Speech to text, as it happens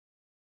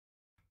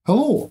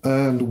Hello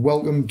and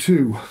welcome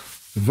to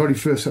the very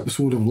first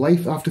episode of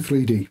Life After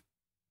 3D.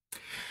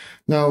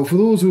 Now, for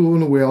those who are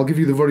unaware, I'll give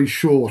you the very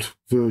short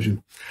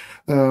version.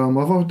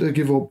 I've had to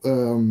give up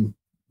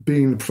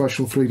being a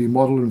professional 3D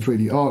modeler and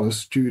 3D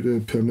artist due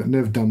to permanent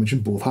nerve damage in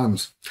both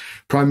hands.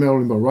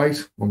 Primarily my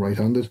right, I'm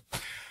right-handed.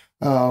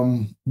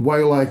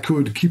 While I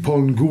could keep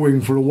on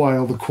going for a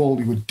while, the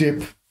quality would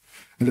dip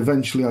and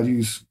eventually I'd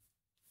use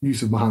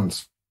of my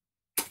hands.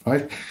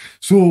 Right?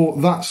 So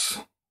that's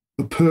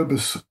the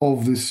purpose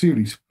of this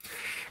series.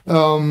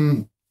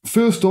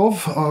 First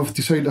off, I've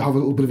decided to have a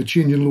little bit of a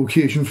change in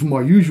location from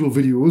my usual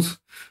videos,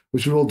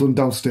 which are all done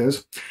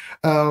downstairs,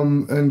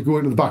 and go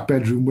into the back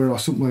bedroom where I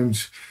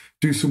sometimes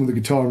do some of the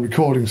guitar and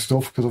recording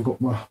stuff because I've got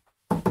my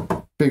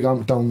big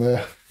amp down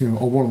there,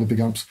 or one of the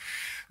big amps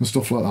and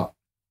stuff like that.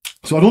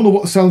 So I don't know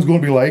what the sound's going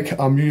to be like.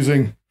 I'm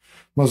using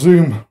my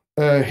Zoom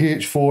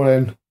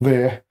H4n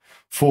there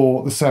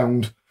for the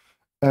sound,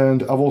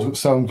 and I've also got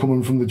sound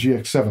coming from the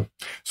GX7.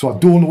 So I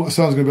don't know what the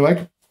sound's going to be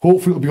like.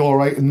 Hopefully it'll be all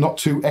right and not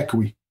too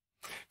echoey,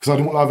 because I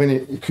don't have any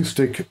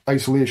acoustic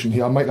isolation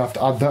here. I might have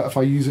to add that if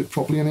I use it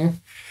properly in here.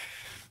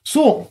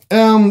 So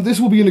this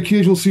will be an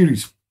occasional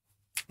series.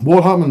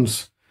 What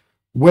happens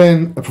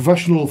when a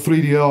professional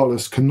 3D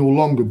artist can no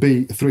longer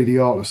be a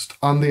 3D artist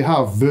and they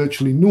have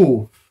virtually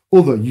no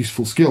other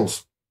useful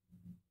skills?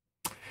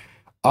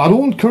 I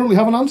don't currently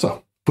have an answer,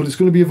 but it's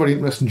going to be a very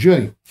interesting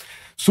journey.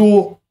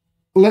 So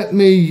let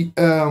me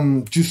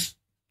just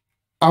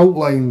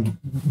outline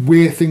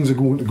where things are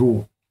going to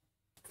go.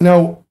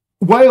 Now,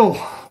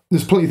 while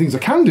there's plenty of things I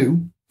can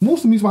do, most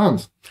of them use my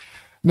hands.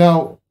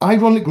 Now,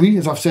 ironically,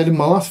 as I've said in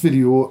my last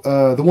video,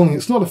 the one thing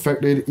that's not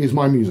affected is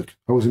my music.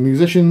 I was a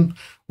musician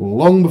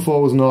long before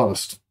I was an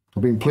artist.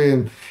 I've been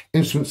playing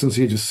instruments since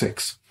the age of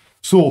 6.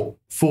 So,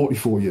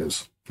 44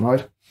 years,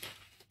 right?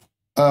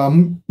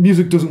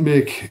 Music doesn't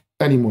make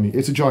any money.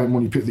 It's a giant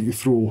money pit that you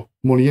throw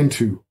money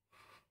into.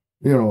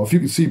 If you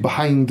could see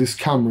behind this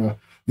camera,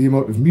 the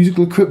amount of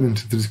musical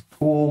equipment that is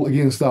all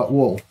against that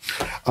wall,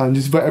 and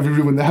just about every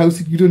room in the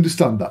house, you'd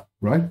understand that,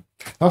 right?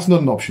 That's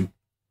not an option.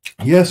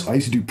 Yes, I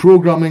used to do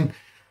programming.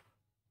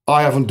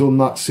 I haven't done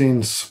that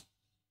since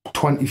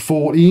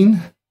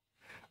 2014.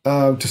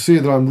 To say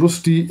that I'm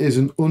rusty is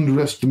an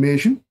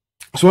underestimation.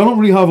 So I don't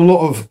really have a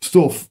lot of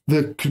stuff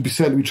that could be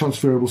said to be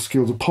transferable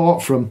skills,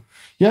 apart from,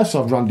 yes,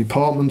 I've run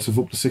departments of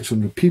up to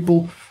 600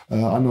 people.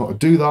 I know how to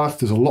do that.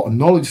 There's a lot of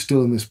knowledge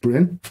still in this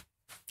brain.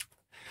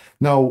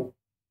 Now,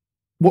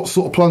 what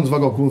sort of plans have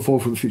I got going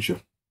forward for the future?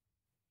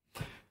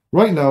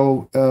 Right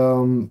now,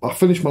 I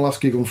finished my last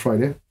gig on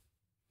Friday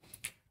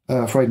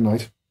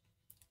night.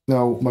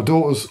 Now, my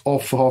daughter's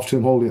off for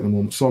half-term holiday at the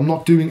moment, so I'm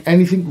not doing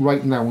anything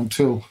right now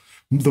until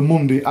the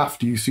Monday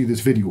after you see this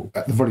video,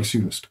 at the very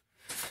soonest.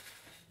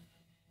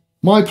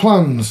 My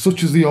plans,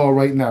 such as they are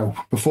right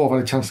now, before I've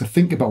had a chance to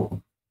think about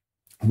them.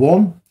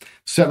 1,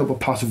 set up a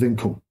passive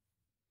income.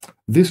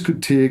 This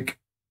could take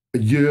a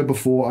year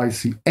before I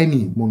see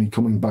any money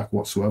coming back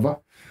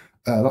whatsoever.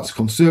 That's a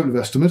conservative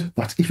estimate.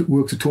 That's if it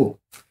works at all.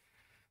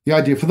 The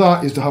idea for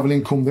that is to have an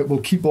income that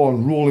will keep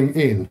on rolling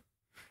in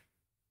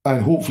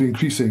and hopefully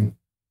increasing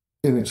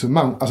in its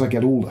amount as I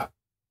get older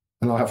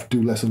and I have to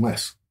do less and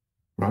less,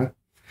 right?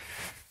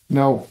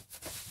 Now,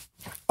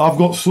 I've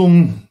got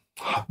some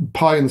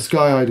pie in the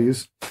sky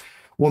ideas.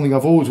 One thing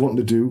I've always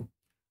wanted to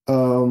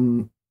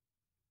do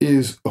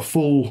is a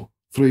full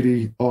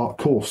 3D art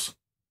course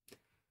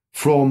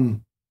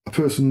from a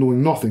person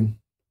knowing nothing,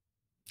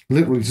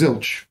 literally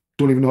zilch,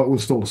 don't even know how to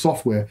install the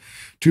software,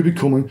 to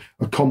becoming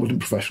a competent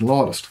professional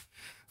artist.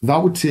 That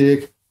would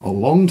take a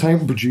long time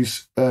to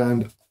produce,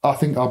 and I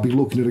think I'll be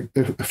looking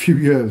at a few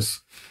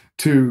years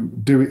to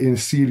do it in a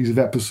series of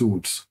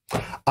episodes.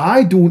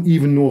 I don't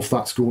even know if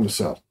that's going to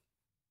sell.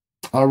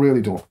 I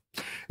really don't.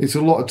 It's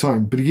a lot of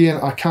time. But again,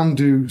 I can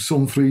do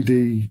some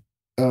 3D,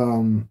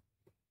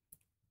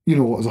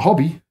 as a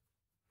hobby.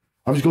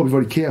 I've just got to be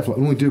very careful. I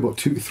only do about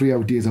 2 to 3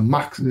 hour days a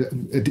max.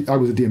 I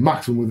was a day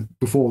maximum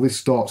before this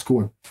starts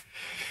going.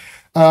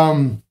 So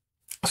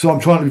I'm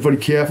trying to be very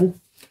careful.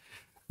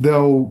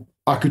 Though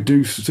I could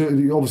do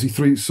certainly,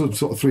 obviously, some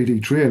sort of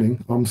 3D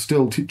training. I'm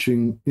still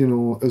teaching,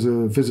 as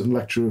a visiting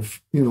lecturer, at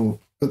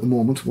the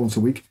moment, once a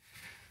week.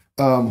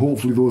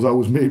 Hopefully those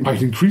hours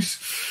might increase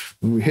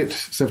when we hit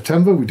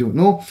September. We don't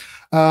know.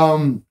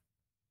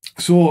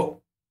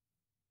 So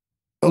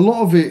a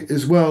lot of it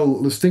as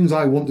well, there's things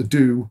I want to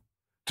do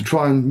to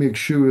try and make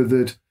sure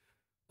that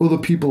other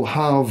people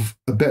have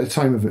a better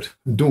time of it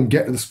and don't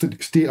get to the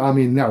state I'm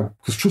in now.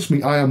 Because trust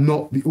me, I am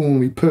not the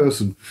only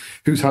person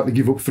who's had to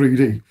give up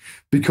 3D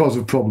because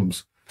of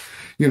problems.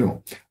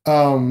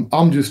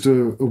 I'm just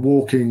a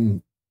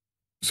walking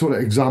sort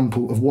of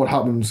example of what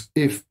happens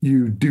if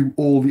you do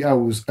all the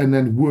hours and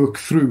then work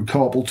through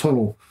carpal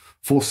tunnel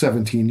for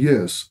 17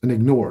 years and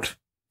ignore it.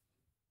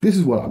 This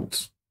is what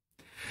happens.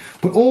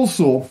 But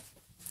also,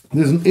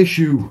 there's an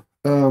issue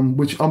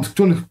which I'm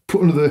trying to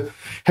put under the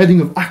heading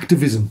of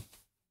activism.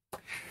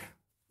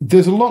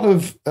 There's a lot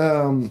of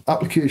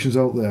applications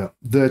out there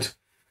that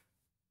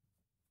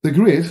they're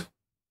great,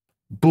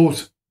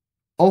 but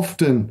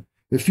often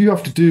If you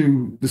have to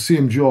do the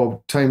same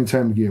job time and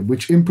time again,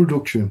 which in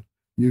production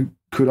you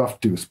could have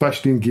to do,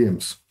 especially in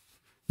games.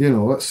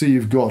 Let's say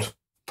you've got,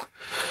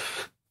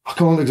 I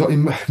can't exactly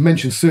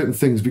mention certain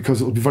things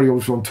because it'll be very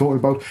obvious what I'm talking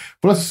about,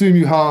 but let's assume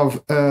you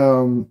have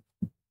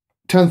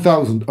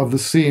 10,000 of the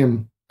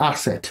same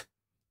asset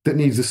that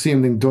needs the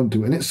same thing done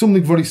to it. And it's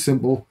something very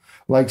simple,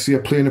 like, say, a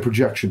plane of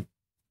projection,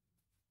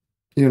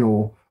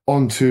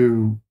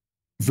 onto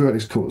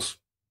vertex colors.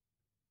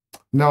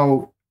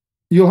 Now,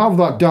 you'll have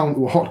that down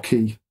to a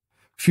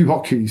few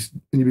hotkeys,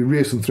 and you'll be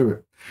racing through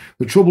it.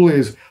 The trouble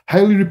is,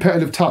 highly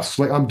repetitive tasks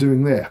like I'm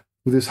doing there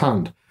with this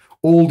hand,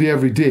 all day,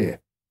 every day,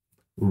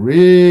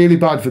 really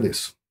bad for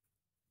this.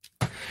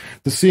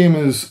 The same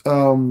as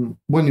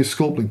when you're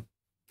sculpting.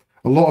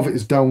 A lot of it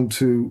is down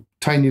to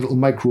tiny little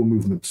micro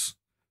movements,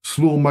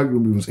 slow micro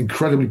movements,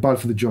 incredibly bad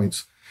for the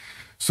joints.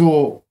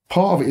 So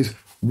part of it is,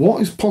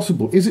 what is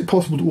possible? Is it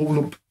possible to open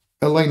up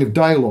a line of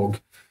dialogue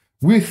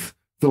with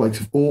the likes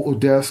of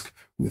Autodesk,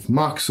 with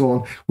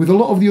Maxon, with a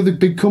lot of the other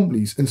big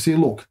companies, and say,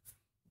 look,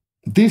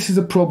 this is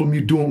a problem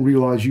you don't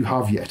realise you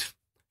have yet.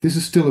 This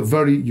is still a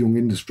very young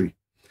industry.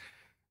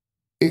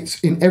 It's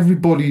in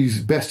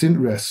everybody's best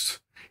interests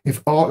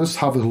if artists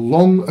have as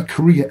long a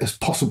career as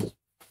possible.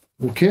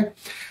 Okay?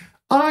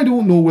 I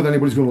don't know whether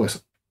anybody's going to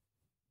listen.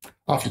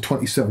 After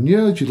 27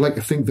 years, you'd like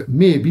to think that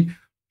maybe,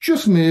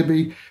 just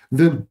maybe,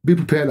 they'll be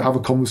prepared to have a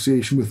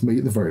conversation with me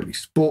at the very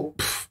least. But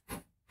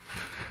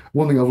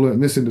one thing I've learned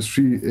in this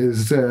industry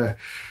is the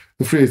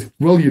phrase,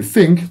 well, you'd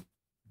think,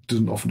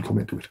 doesn't often come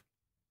into it.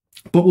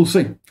 But we'll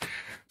see.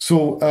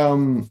 So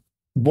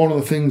one of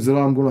the things that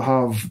I'm going to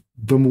have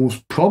the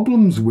most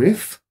problems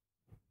with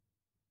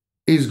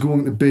is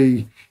going to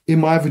be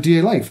in my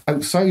everyday life,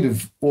 outside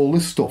of all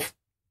this stuff.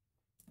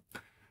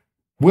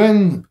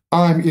 When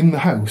I'm in the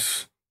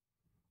house,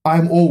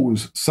 I'm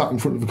always sat in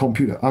front of a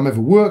computer. I'm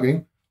either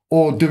working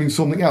or doing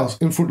something else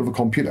in front of a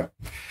computer.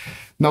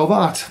 Now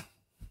that's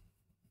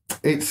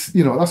not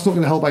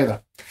going to help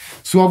either.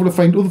 So I'm going to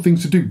find other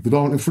things to do that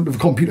aren't in front of a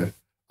computer.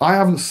 I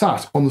haven't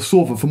sat on the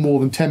sofa for more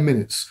than 10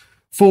 minutes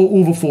for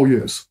over 4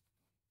 years.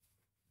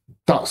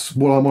 That's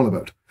what I'm on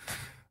about.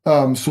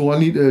 So I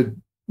need to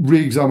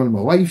re-examine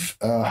my life,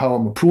 how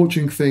I'm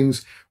approaching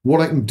things,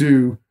 what I can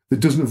do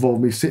that doesn't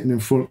involve me sitting in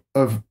front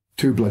of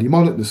two bloody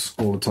monitors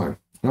all the time.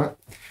 Right?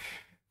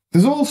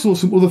 There's also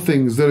some other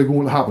things that are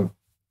going to happen.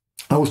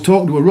 I was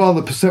talking to a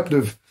rather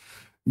perceptive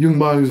young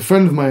man who's a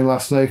friend of mine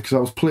last night, because I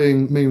was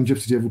playing, me and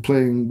Gypsy Dave were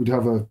playing, we'd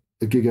have a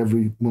gig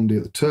every Monday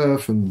at the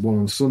Turf and one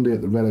on Sunday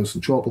at the Red House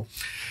in Chorlton.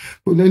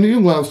 But then the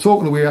young lad, I was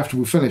talking away after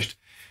we finished,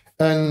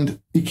 and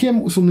he came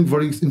up with something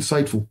very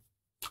insightful.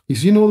 He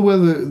said, where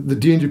the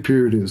danger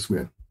period is,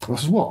 Wayne? I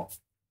said, what?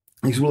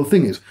 He said, well, the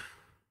thing is,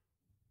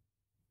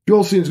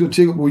 you're saying it's going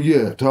to take up to a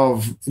year to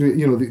have,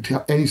 to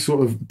have any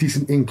sort of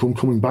decent income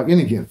coming back in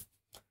again.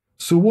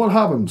 So what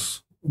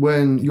happens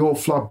when you're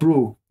flat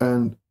broke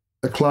and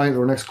a client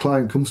or an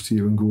ex-client comes to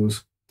you and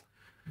goes,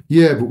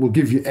 yeah, but we'll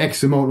give you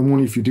X amount of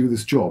money if you do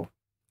this job,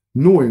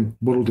 knowing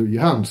what it'll do to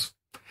your hands?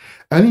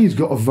 And he's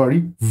got a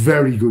very,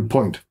 very good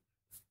point.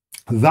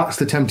 That's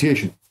the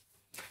temptation.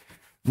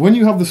 When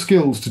you have the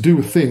skills to do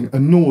a thing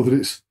and know that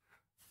it's,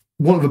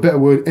 want of a better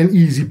word, an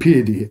easy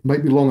payday, it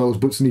might be long hours,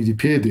 but it's an easy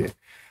payday,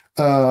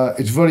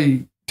 it's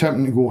very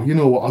tempting to go,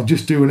 what, I'll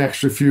just do an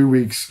extra few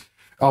weeks,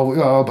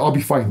 I'll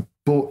be fine.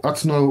 But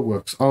that's not how it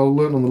works. I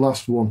learned on the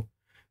last one,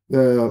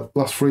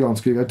 last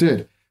freelance gig I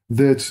did,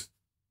 that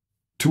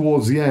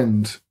towards the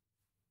end,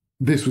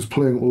 this was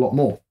playing up a lot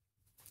more.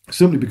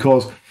 Simply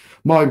because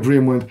my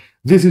brain went,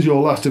 this is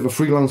your last ever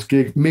freelance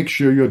gig, make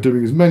sure you're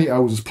doing as many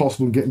hours as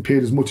possible and getting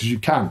paid as much as you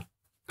can,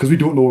 because we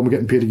don't know when we're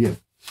getting paid again.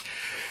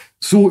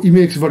 So he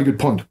makes a very good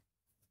point.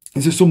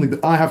 This is something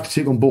that I have to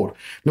take on board.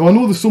 Now, I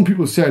know there's some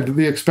people who said that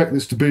they expect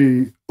this to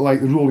be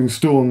like the Rolling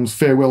Stones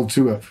farewell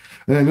tour,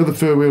 and then another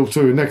farewell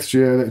tour next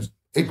year.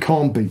 It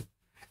can't be.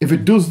 If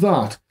it does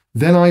that,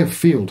 then I have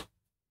failed,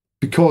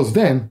 because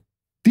then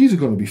these are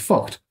going to be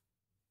fucked.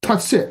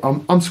 That's it.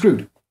 I'm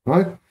screwed,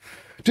 right?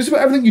 Just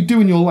about everything you do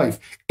in your life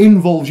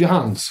involves your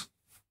hands.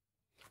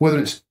 Whether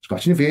it's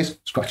scratching your face,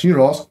 scratching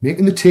your arse,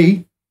 making the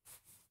tea,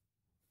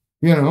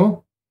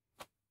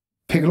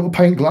 picking up a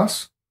pint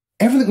glass,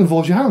 everything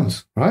involves your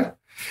hands, right?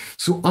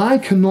 So I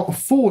cannot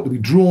afford to be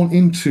drawn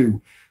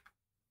into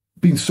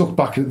being sucked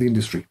back into the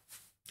industry.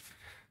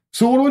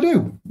 So what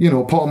do?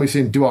 Part of me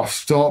saying, do I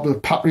start with a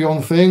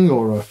Patreon thing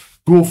or a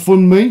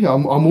GoFundMe?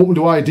 I'm open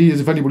to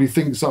ideas if anybody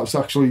thinks that's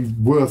actually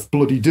worth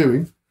bloody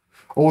doing.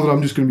 Or that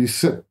I'm just going to be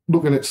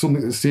looking at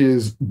something that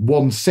says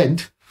 1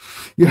 cent.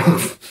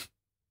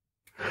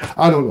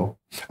 I don't know.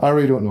 I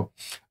really don't know.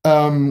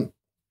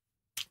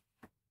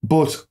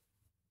 But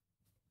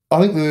I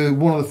think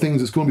one of the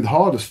things that's going to be the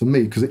hardest for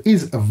me, because it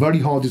is a very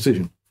hard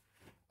decision.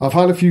 I've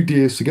had a few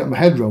days to get my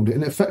head around it,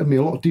 and it affected me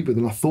a lot deeper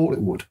than I thought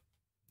it would.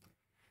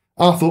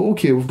 I thought,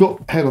 okay, we've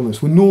got head on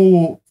this. We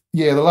know,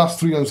 the last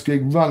freelance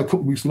gig ran a couple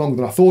of weeks longer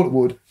than I thought it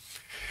would,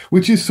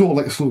 which is sort of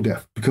like a slow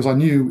death, because I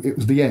knew it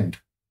was the end,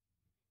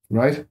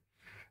 right?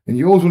 And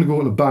you always want to go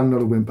in a bang,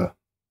 not a whimper.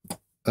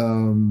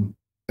 And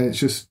it's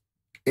just,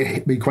 it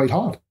hit me quite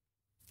hard.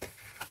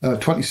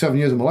 27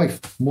 years of my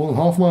life, more than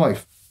half of my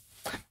life.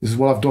 This is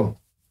what I've done.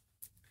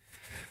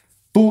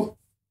 But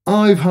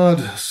I've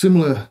had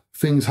similar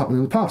things happen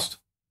in the past.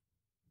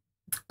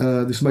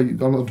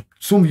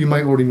 Some of you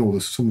might already know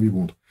this, some of you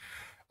won't.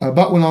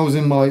 Back when I was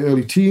in my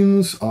early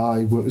teens,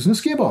 I worked as an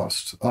escape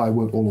artist. I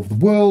worked all over the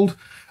world,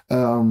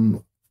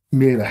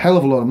 made a hell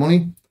of a lot of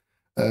money,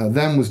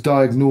 then was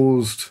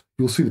diagnosed,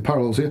 you'll see the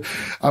parallels here,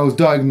 I was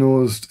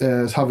diagnosed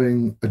as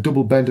having a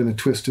double bend and a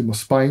twist in my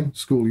spine,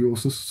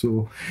 scoliosis,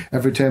 so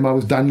every time I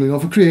was dangling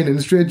off a crane in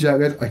a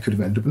straitjacket, I could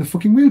have ended up in a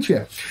fucking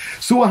wheelchair.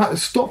 So I had to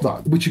stop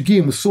that, which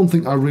again was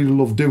something I really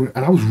loved doing,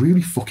 and I was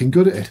really fucking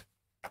good at it.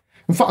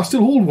 In fact, I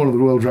still hold one of the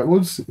world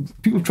records.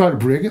 People try to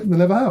break it, and they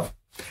never have.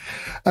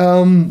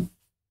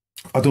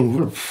 I don't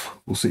know.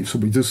 We'll see if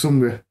somebody does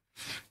somewhere.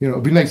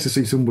 It'd be nice to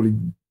see somebody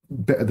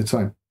better the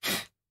time.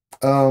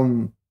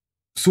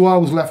 So I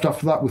was left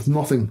after that with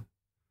nothing,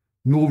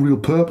 no real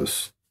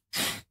purpose.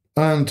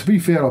 And to be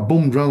fair, I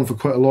bummed around for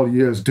quite a lot of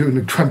years doing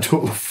a grand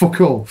total of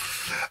fuck all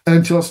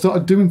until I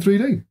started doing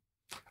 3D.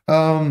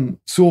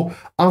 So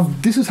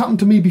this has happened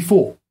to me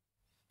before.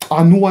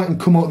 I know I can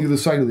come out the other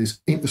side of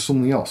this into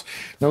something else.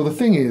 Now, the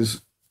thing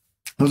is,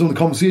 I was on a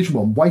conversation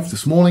with my wife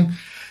this morning,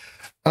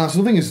 and so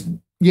the thing is,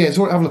 yeah, it's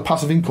all right having a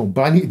passive income,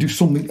 but I need to do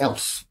something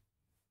else.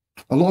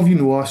 A lot of you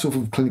know I suffer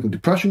from clinical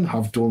depression,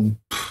 have done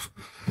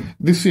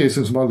this year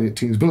since my late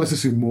teens, but let's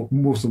just say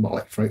most of my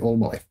life, right, all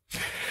my life.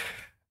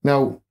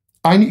 Now,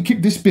 I need to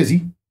keep this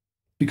busy,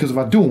 because if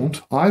I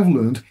don't, I've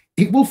learned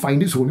it will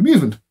find its own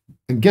amusement.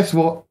 And guess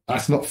what?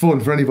 That's not fun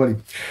for anybody.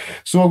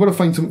 So I've got to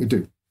find something to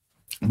do.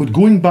 But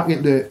going back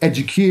into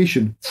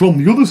education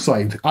from the other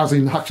side, as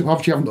in actually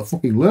having to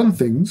fucking learn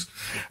things,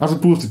 as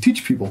opposed to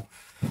teach people,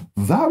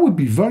 that would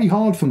be very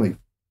hard for me.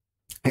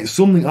 It's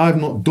something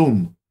I've not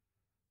done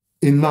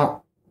in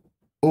that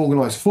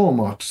organised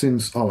format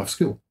since I left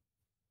school.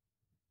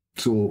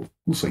 So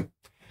we'll see.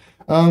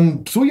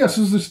 So yes,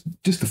 this is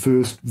just the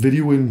first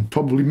video in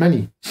probably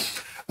many.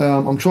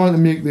 I'm trying to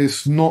make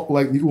this not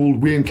like the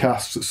old Wayne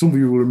casts that some of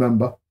you will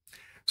remember.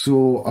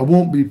 So I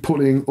won't be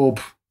putting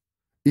up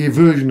a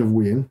version of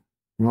Wayne,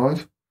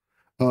 right?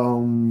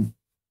 Not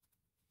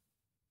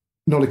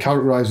a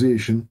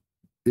characterization.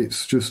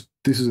 It's just,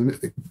 basically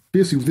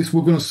this,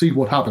 we're going to see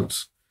what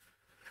happens.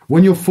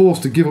 When you're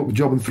forced to give up a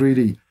job in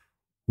 3D,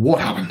 what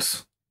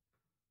happens?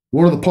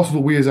 What are the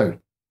possible ways out?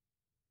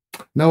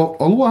 Now,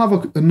 although I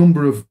have a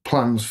number of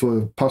plans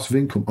for passive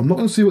income, I'm not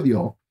going to say what they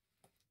are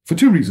for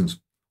two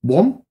reasons.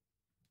 One,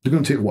 they're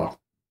going to take a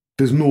while.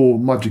 There's no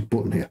magic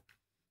button here.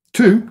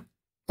 Two,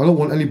 I don't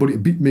want anybody to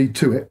beat me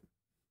to it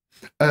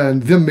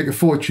and then make a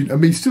fortune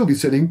and me still be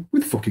sitting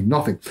with fucking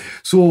nothing.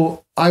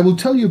 So I will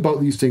tell you about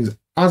these things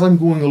as I'm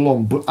going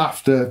along, but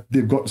after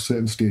they've got to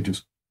certain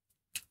stages.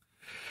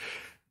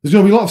 There's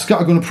going to be a lot of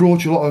scattergun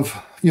approach, a lot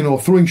of,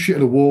 throwing shit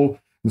at a wall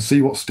and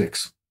see what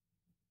sticks.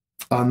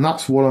 And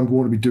that's what I'm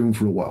going to be doing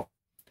for a while.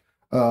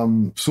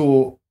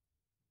 So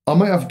I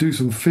might have to do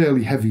some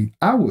fairly heavy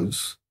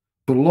hours,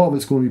 but a lot of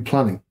it's going to be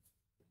planning.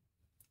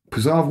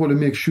 Because I've got to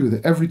make sure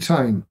that every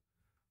time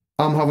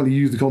I'm having to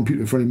use the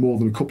computer for any more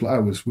than a couple of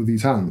hours with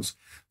these hands,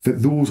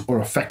 that those are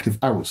effective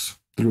hours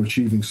that are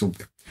achieving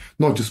something.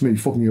 Not just me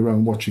fucking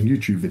around watching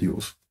YouTube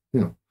videos,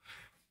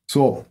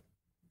 So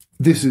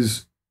this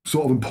is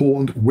sort of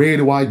important. Where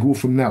do I go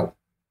from now?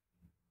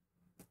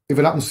 If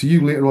it happens to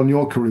you later on in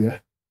your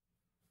career,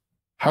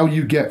 how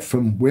you get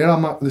from where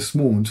I'm at this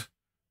moment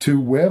to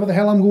wherever the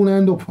hell I'm going to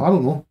end up, I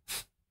don't know.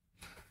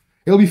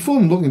 It'll be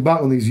fun looking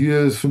back on these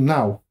years from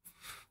now,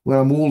 where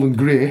I'm old and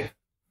grey,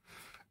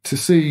 to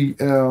see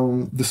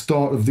the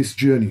start of this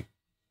journey.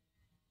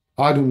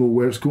 I don't know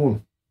where it's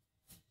going.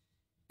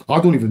 I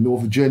don't even know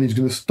if the journey is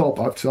going to stop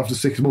after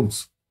 6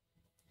 months.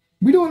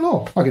 We don't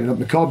know. I get it up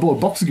in a cardboard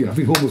box again. I've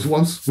been homeless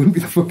once. Wouldn't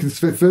be the fucking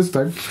first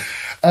time.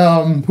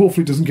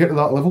 Hopefully it doesn't get to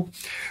that level.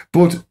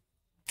 But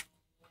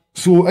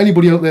so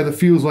anybody out there that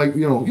feels like,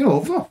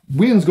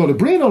 Wayne's got a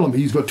brain on him.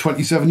 He's got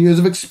 27 years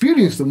of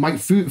experience that might,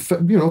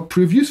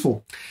 prove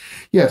useful.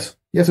 Yes,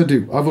 I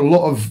do. I've got a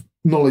lot of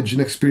knowledge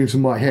and experience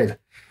in my head,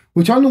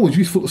 which I know is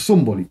useful to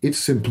somebody. It's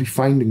simply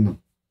finding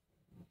them.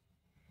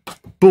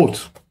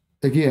 But,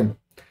 again,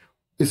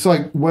 it's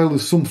like, well,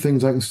 there's some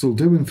things I can still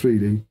do in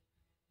 3D.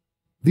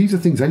 These are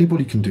things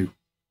anybody can do.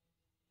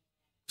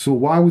 So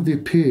why would they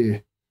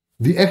pay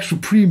the extra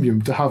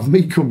premium to have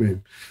me come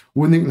in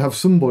when they can have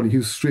somebody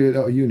who's straight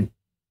out of uni?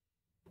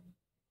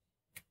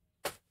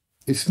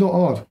 It's not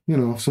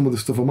hard, some of the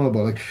stuff I'm on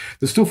about. Like,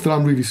 the stuff that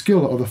I'm really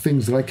skilled at are the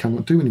things that I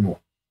cannot do anymore.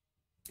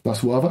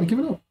 That's why I've had to give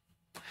it up.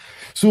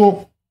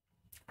 So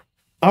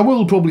I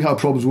will probably have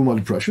problems with my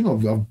depression.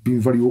 I've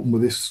been very open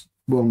with this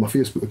on my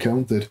Facebook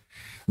account that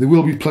there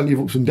will be plenty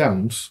of ups and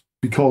downs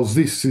because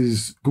this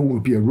is going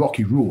to be a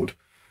rocky road.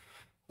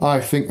 I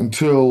think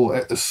until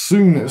at the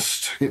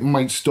soonest it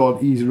might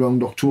start easy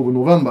around October,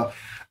 November.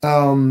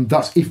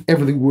 That's if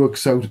everything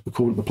works out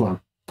according to plan.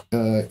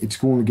 It's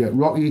going to get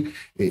rocky.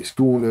 It's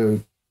going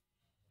to,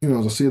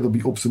 as I say, there'll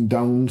be ups and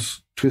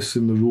downs, twists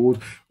in the road.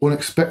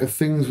 Unexpected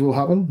things will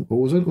happen. What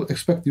was it?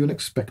 Expect the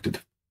unexpected.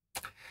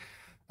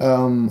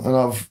 And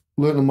I've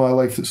learned in my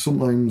life that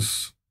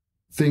sometimes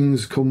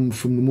things come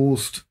from the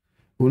most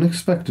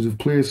unexpected of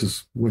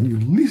places when you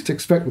least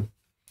expect them.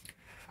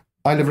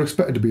 I never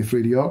expected to be a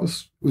 3D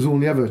artist. It was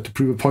only ever to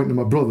prove a point to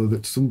my brother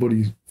that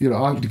somebody,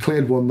 I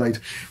declared one night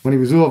when he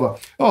was over,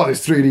 oh,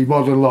 this 3D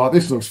modeling art,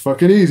 this looks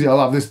fucking easy. I'll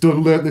have this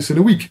done, learn this in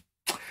a week.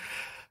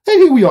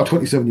 And here we are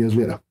 27 years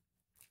later.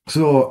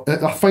 So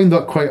I find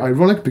that quite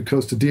ironic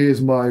because today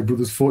is my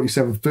brother's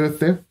 47th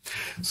birthday.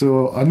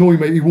 So I know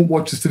he won't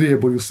watch this today,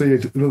 but he'll see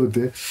it another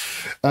day.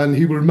 And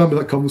he will remember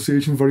that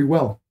conversation very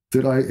well,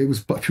 that it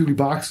was purely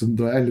by accident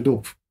that I ended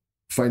up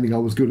finding I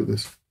was good at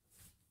this.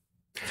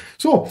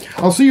 So,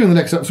 I'll see you in the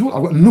next episode.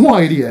 I've got no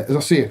idea, as I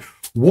say,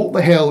 what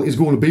the hell is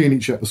going to be in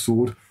each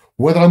episode,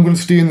 whether I'm going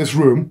to stay in this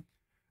room,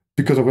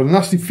 because I've got a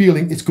nasty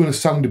feeling it's going to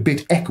sound a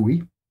bit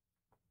echoey.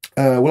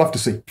 We'll have to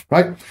see,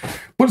 right?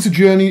 But it's a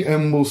journey,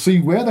 and we'll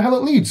see where the hell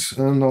it leads.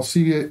 And I'll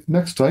see you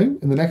next time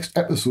in the next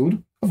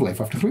episode of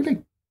Life After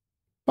 3D.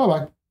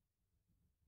 Bye-bye.